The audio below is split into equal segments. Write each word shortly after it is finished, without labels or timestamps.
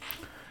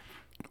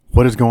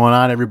What is going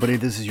on, everybody?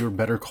 This is your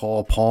Better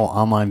Call Paul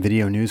online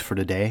video news for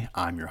today.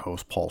 I'm your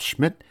host, Paul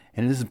Schmidt,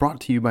 and this is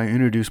brought to you by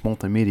Introduce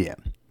Multimedia,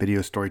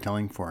 video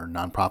storytelling for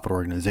nonprofit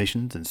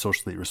organizations and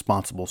socially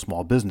responsible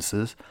small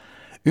businesses.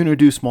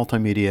 Introduce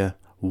Multimedia,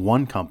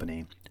 one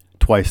company,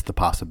 twice the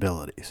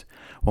possibilities.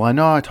 Well, I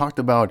know I talked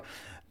about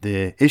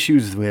the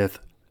issues with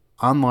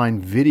online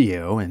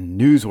video and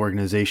news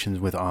organizations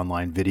with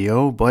online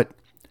video, but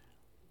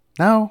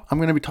now I'm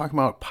going to be talking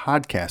about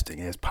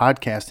podcasting, as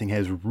podcasting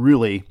has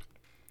really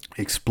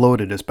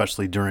exploded,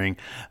 especially during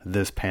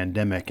this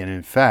pandemic. And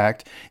in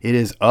fact, it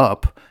is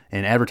up,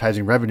 and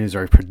advertising revenues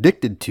are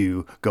predicted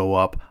to go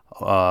up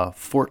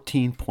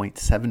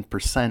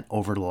 14.7%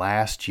 over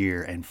last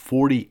year and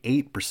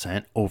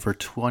 48% over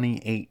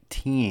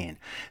 2018.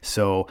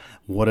 So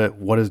what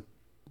is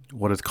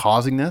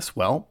causing this?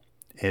 Well,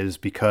 it is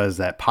because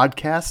that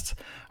podcasts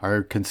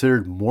are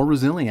considered more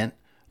resilient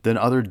than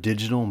other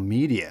digital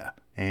media.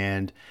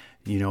 And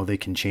they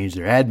can change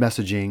their ad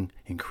messaging,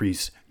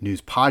 increase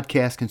news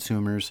podcast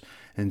consumers,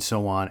 and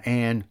so on.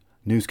 And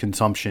news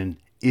consumption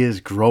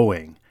is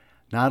growing.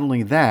 Not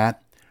only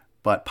that,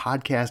 but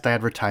podcast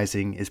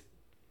advertising is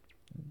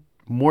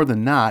more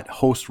than not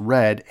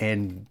host-read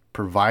and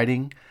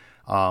providing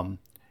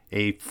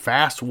a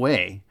fast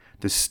way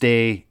to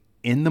stay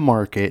in the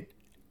market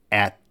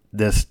at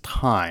this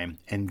time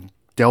and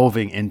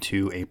delving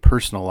into a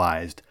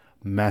personalized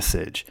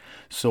message.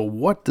 So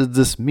what does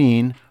this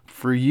mean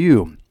for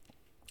you?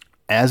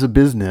 As a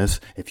business,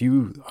 if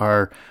you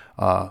are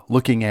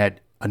looking at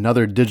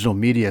another digital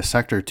media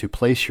sector to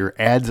place your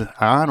ads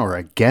on or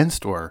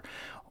against, or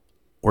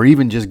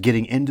even just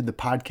getting into the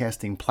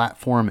podcasting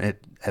platform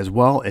as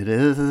well,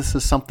 this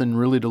is something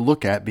really to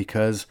look at,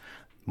 because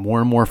more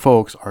and more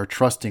folks are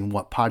trusting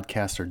what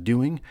podcasts are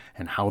doing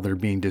and how they're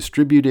being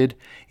distributed,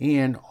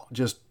 and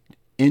just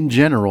in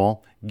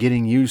general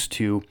getting used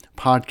to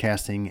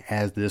podcasting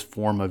as this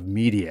form of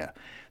media.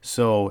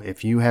 So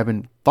if you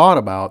haven't thought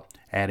about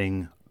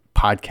adding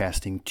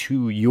podcasting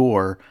to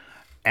your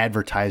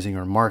advertising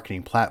or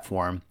marketing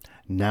platform,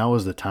 now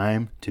is the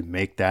time to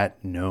make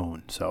that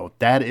known. So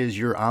that is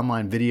your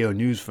online video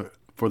news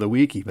for the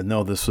week, even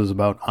though this is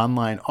about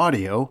online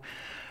audio.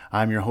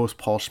 I'm your host,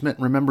 Paul Schmidt.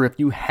 Remember, if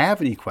you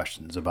have any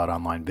questions about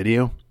online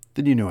video,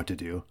 then you know what to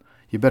do.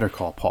 You better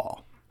call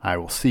Paul. I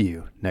will see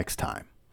you next time.